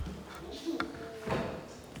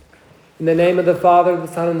In the name of the Father, the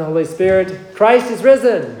Son, and the Holy Spirit, Christ is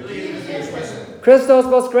risen. Christos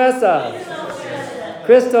voskresas.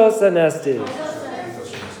 Christos anastis.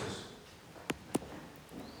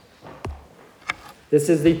 This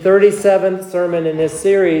is the 37th sermon in this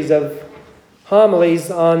series of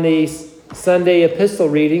homilies on the Sunday epistle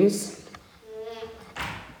readings.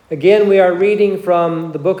 Again, we are reading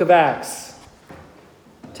from the book of Acts.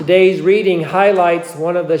 Today's reading highlights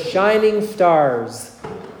one of the shining stars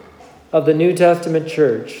of the New Testament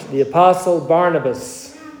church, the Apostle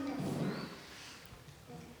Barnabas.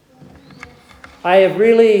 I have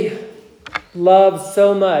really loved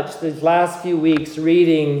so much these last few weeks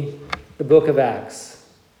reading the book of Acts.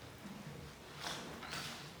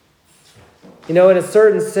 You know, in a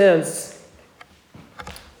certain sense,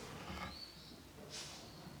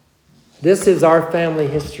 this is our family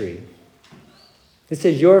history. This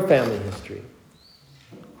is your family history.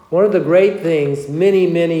 One of the great things,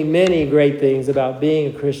 many great things about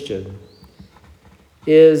being a Christian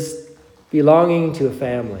is belonging to a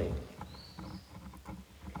family.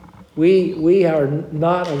 We are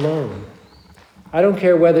not alone. I don't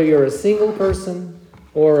care whether you're a single person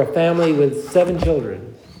or a family with 7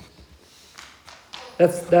 children.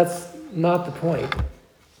 That's not the point.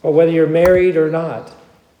 Or whether you're married or not.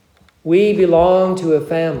 We belong to a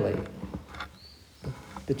family.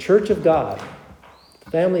 The Church of God.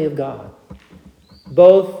 Family of God,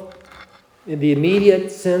 both in the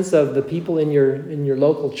immediate sense of the people in your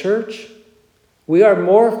local church. We are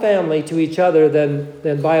more family to each other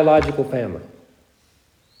than biological family.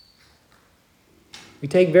 We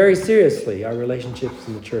take very seriously our relationships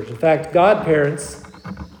in the church. In fact, godparents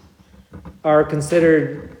are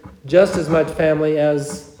considered just as much family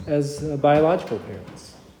as biological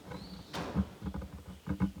parents.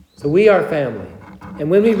 So we are family. And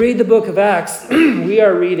when we read the book of Acts, we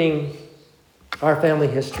are reading our family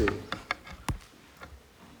history.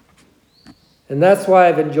 And that's why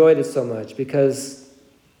I've enjoyed it so much, because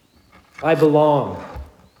I belong.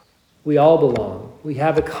 We all belong. We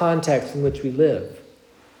have a context in which we live.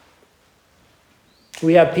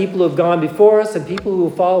 We have people who have gone before us and people who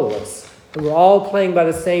will follow us. And we're all playing by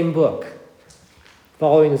the same book,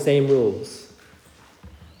 following the same rules,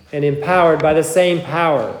 and empowered by the same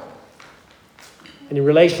power, and in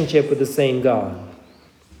relationship with the same God.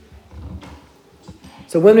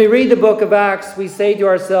 So when we read the book of Acts, we say to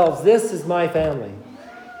ourselves, this is my family.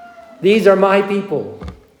 These are my people.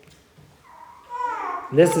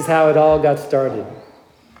 And this is how it all got started.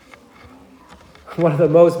 One of the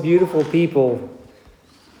most beautiful people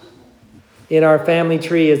in our family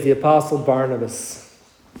tree is the Apostle Barnabas.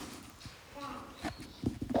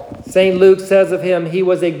 St. Luke says of him, he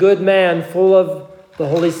was a good man, full of the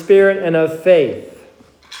Holy Spirit and of faith.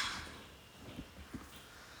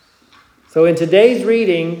 So in today's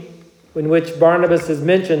reading, in which Barnabas is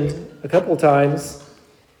mentioned a couple times,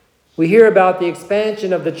 we hear about the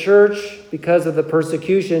expansion of the church because of the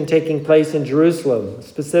persecution taking place in Jerusalem,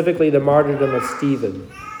 specifically the martyrdom of Stephen.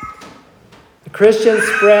 The Christians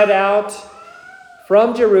spread out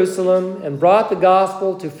from Jerusalem and brought the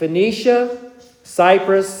gospel to Phoenicia,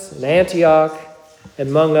 Cyprus, and Antioch, and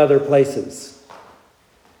among other places.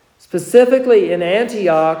 Specifically in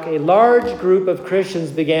Antioch, a large group of Christians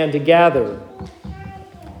began to gather.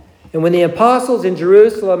 And when the apostles in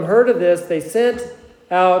Jerusalem heard of this, they sent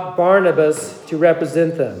out Barnabas to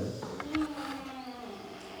represent them.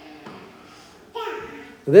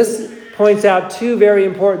 This points out 2 very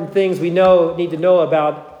important things we need to know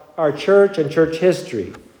about our church and church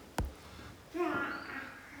history.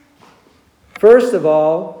 First of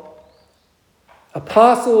all,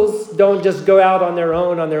 apostles don't just go out on their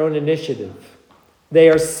own initiative. They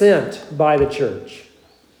are sent by the church.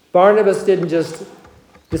 Barnabas didn't just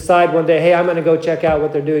decide one day, hey, I'm going to go check out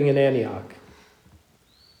what they're doing in Antioch.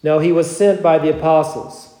 No, he was sent by the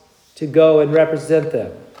apostles to go and represent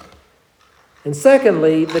them. And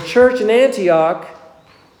secondly, the church in Antioch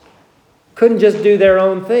couldn't just do their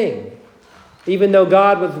own thing. Even though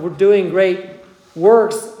God was doing great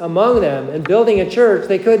works among them and building a church,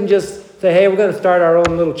 they couldn't just say, hey, we're going to start our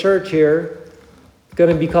own little church here. It's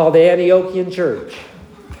going to be called the Antiochian Church.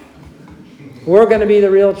 We're going to be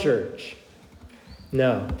the real church.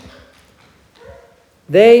 No.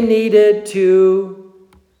 They needed to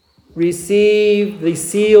receive the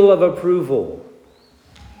seal of approval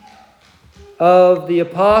of the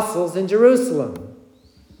apostles in Jerusalem.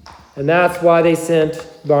 And that's why they sent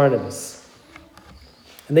Barnabas.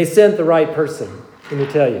 And they sent the right person, let me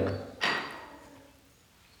tell you.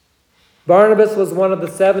 Barnabas was one of the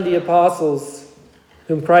 70 apostles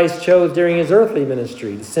whom Christ chose during his earthly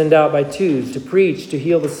ministry to send out by twos, to preach, to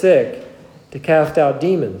heal the sick, to cast out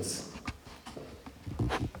demons.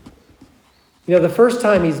 The first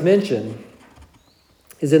time he's mentioned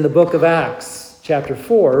is in the book of Acts, chapter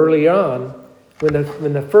 4, early on, when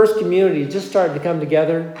the first community just started to come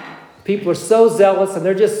together. People are so zealous, and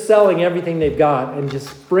they're just selling everything they've got and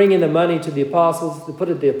just bringing the money to the apostles, to put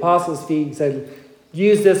it at the apostles' feet and say,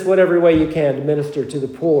 use this whatever way you can to minister to the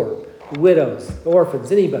poor, the widows, the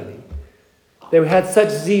orphans, anybody. They had such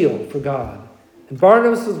zeal for God. And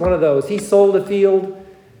Barnabas was one of those. He sold a field,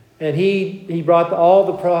 and he brought all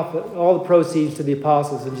the proceeds to the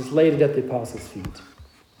apostles and just laid it at the apostles' feet.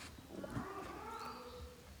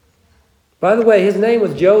 By the way, his name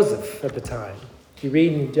was Joseph at the time. If you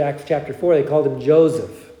read in Acts chapter 4, they called him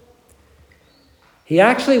Joseph. He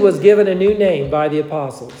actually was given a new name by the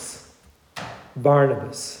apostles,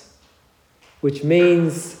 Barnabas, which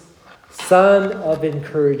means son of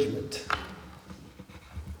encouragement.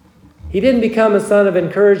 He didn't become a son of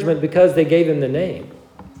encouragement because they gave him the name.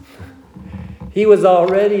 He was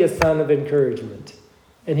already a son of encouragement.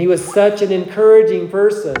 And he was such an encouraging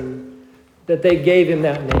person that they gave him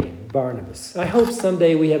that name, Barnabas. I hope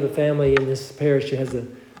someday we have a family in this parish who has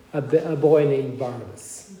a boy named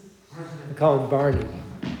Barnabas. I call him Barney.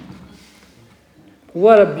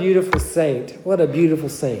 What a beautiful saint. What a beautiful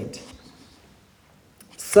saint.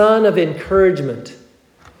 Son of encouragement.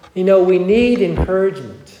 We need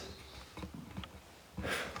encouragement.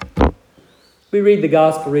 We read the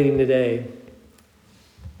gospel reading today.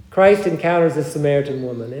 Christ encounters a Samaritan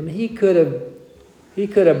woman. I mean, he could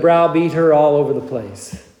have browbeat her all over the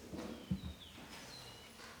place.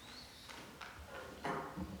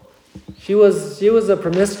 She was a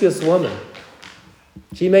promiscuous woman.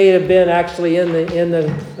 She may have been actually in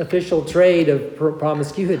the official trade of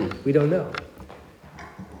promiscuity. We don't know.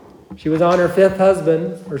 She was on her fifth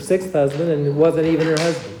husband, or sixth husband, and it wasn't even her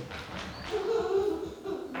husband.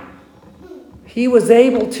 He was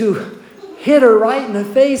able to hit her right in the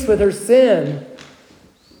face with her sin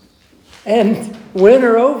and win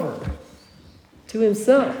her over to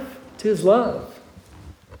himself, to his love.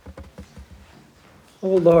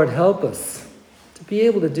 Oh, Lord, help us to be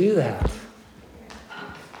able to do that.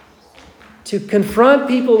 To confront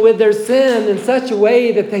people with their sin in such a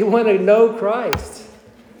way that they want to know Christ,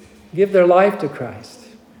 give their life to Christ.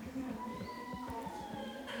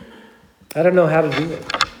 I don't know how to do it.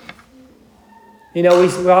 We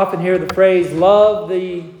often hear the phrase, love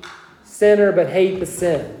the sinner but hate the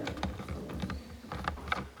sin.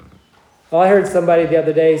 Well, I heard somebody the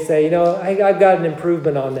other day say, I've got an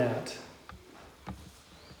improvement on that.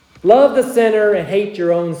 Love the sinner and hate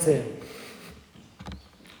your own sin.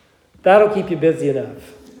 That'll keep you busy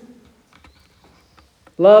enough.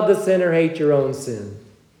 Love the sinner, hate your own sin.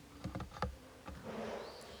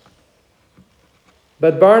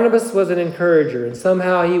 But Barnabas was an encourager, and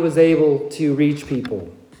somehow he was able to reach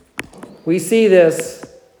people. We see this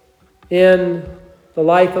in the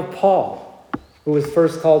life of Paul, who was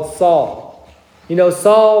first called Saul.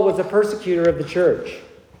 Saul was a persecutor of the church.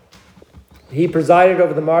 He presided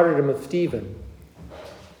over the martyrdom of Stephen.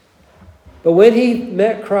 But when he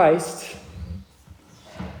met Christ,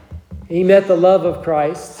 he met the love of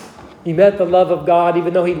Christ. He met the love of God.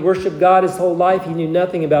 Even though he'd worshiped God his whole life, he knew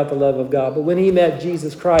nothing about the love of God. But when he met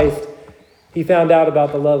Jesus Christ, he found out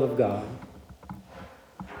about the love of God.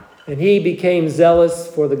 And he became zealous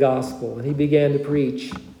for the gospel, and he began to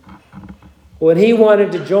preach. When he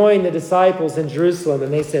wanted to join the disciples in Jerusalem,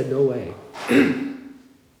 and they said, no way.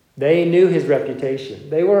 They knew his reputation.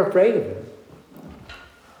 They were afraid of him.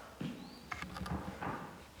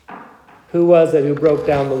 Who was it who broke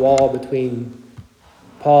down the wall between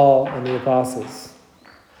Paul and the apostles?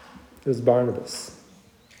 It was Barnabas.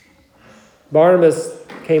 Barnabas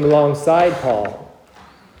came alongside Paul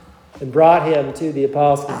and brought him to the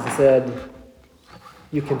apostles and said,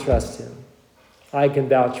 you can trust him. I can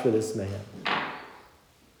vouch for this man.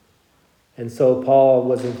 And so Paul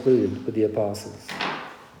was included with the apostles.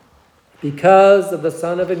 Because of the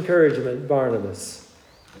son of encouragement, Barnabas.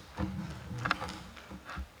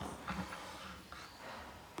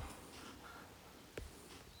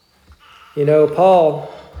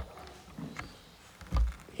 Paul,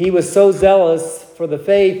 he was so zealous for the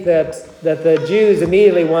faith that the Jews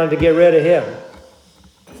immediately wanted to get rid of him.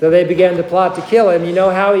 So they began to plot to kill him. You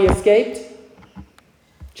know how he escaped?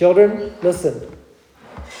 Children, listen.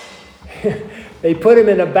 They put him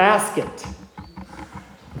in a basket,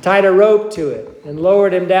 tied a rope to it, and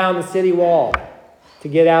lowered him down the city wall to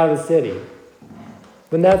get out of the city.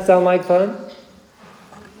 Wouldn't that sound like fun?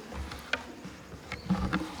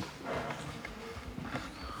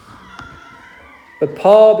 But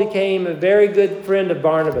Paul became a very good friend of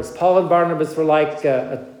Barnabas. Paul and Barnabas were like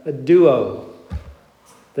a duo,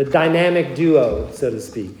 the dynamic duo, so to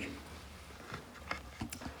speak.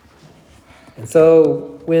 And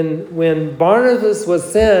so when Barnabas was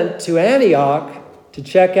sent to Antioch to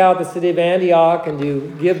check out the city of Antioch and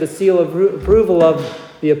to give the seal of approval of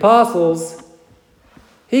the apostles,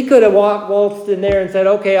 he could have waltzed in there and said,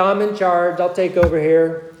 okay, I'm in charge. I'll take over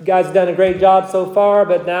here. You guys have done a great job so far,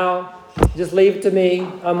 but now just leave it to me.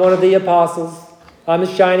 I'm one of the apostles. I'm a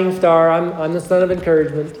shining star. I'm the son of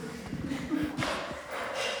encouragement.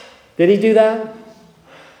 Did he do that?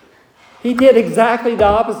 He did exactly the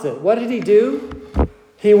opposite. What did he do?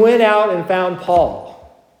 He went out and found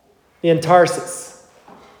Paul in Tarsus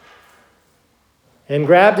and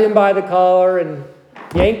grabbed him by the collar and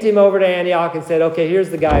yanked him over to Antioch and said, okay, here's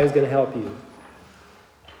the guy who's going to help you.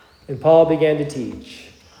 And Paul began to teach.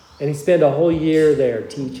 And he spent a whole year there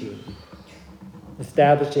teaching,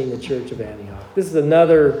 establishing the church of Antioch. This is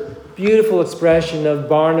another beautiful expression of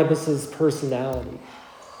Barnabas' personality.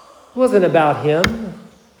 It wasn't about him.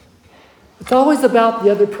 It's always about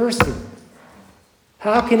the other person.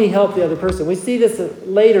 How can he help the other person? We see this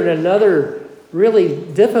later in another really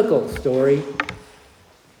difficult story.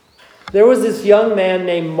 There was this young man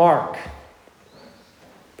named Mark.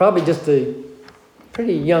 Probably just a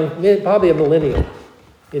pretty young, probably a millennial,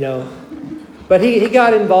 But he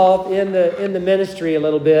got involved in the ministry a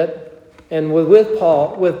little bit and with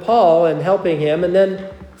Paul and helping him. And then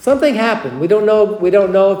something happened. We don't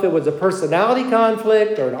know if it was a personality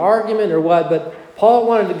conflict or an argument or what, but Paul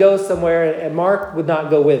wanted to go somewhere and Mark would not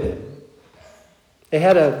go with him. They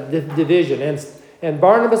had a division, and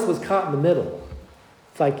Barnabas was caught in the middle.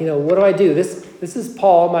 It's like, what do I do? This is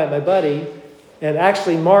Paul, my buddy, and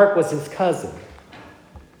actually Mark was his cousin,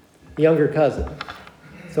 younger cousin.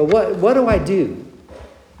 So what do I do?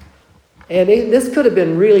 And this could have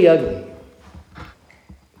been really ugly.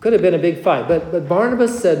 Could have been a big fight. But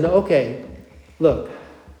Barnabas said, no, okay, look,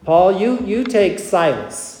 Paul, you take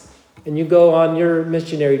Silas and you go on your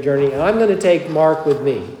missionary journey, and I'm going to take Mark with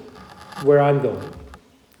me where I'm going.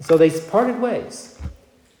 So they parted ways.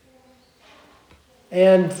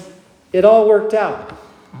 And it all worked out.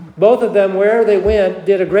 Both of them, wherever they went,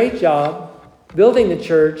 did a great job building the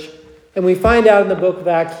church. And we find out in the book of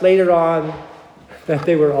Acts later on that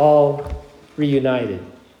they were all reunited.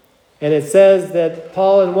 And it says that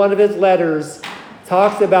Paul, in one of his letters,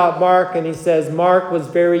 talks about Mark, and he says, Mark was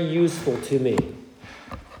very useful to me.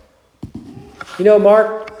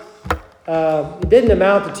 Mark, it didn't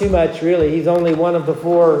amount to too much, really. He's only one of the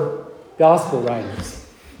 4 gospel writers.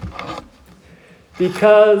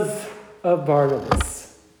 Because of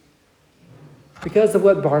Barnabas. Because of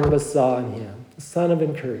what Barnabas saw in him. The son of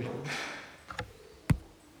encouragement.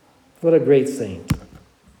 What a great saint.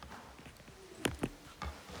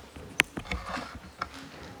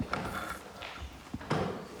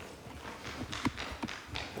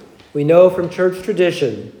 We know from church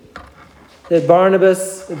tradition that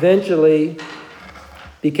Barnabas eventually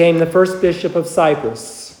became the first bishop of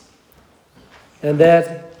Cyprus, and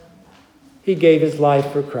that he gave his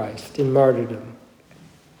life for Christ in martyrdom.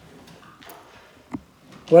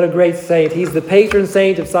 What a great saint. He's the patron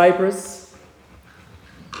saint of Cyprus.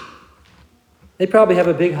 They probably have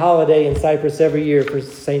a big holiday in Cyprus every year for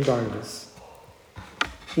St. Barnabas.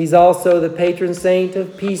 He's also the patron saint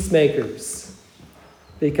of peacemakers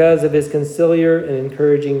because of his conciliar and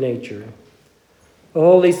encouraging nature. O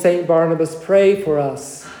Holy St. Barnabas, pray for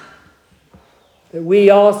us that we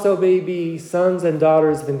also may be sons and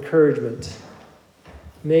daughters of encouragement,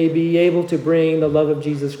 may be able to bring the love of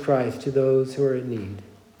Jesus Christ to those who are in need.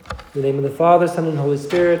 In the name of the Father, Son, and Holy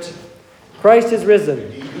Spirit, Christ is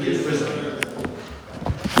risen. He is risen.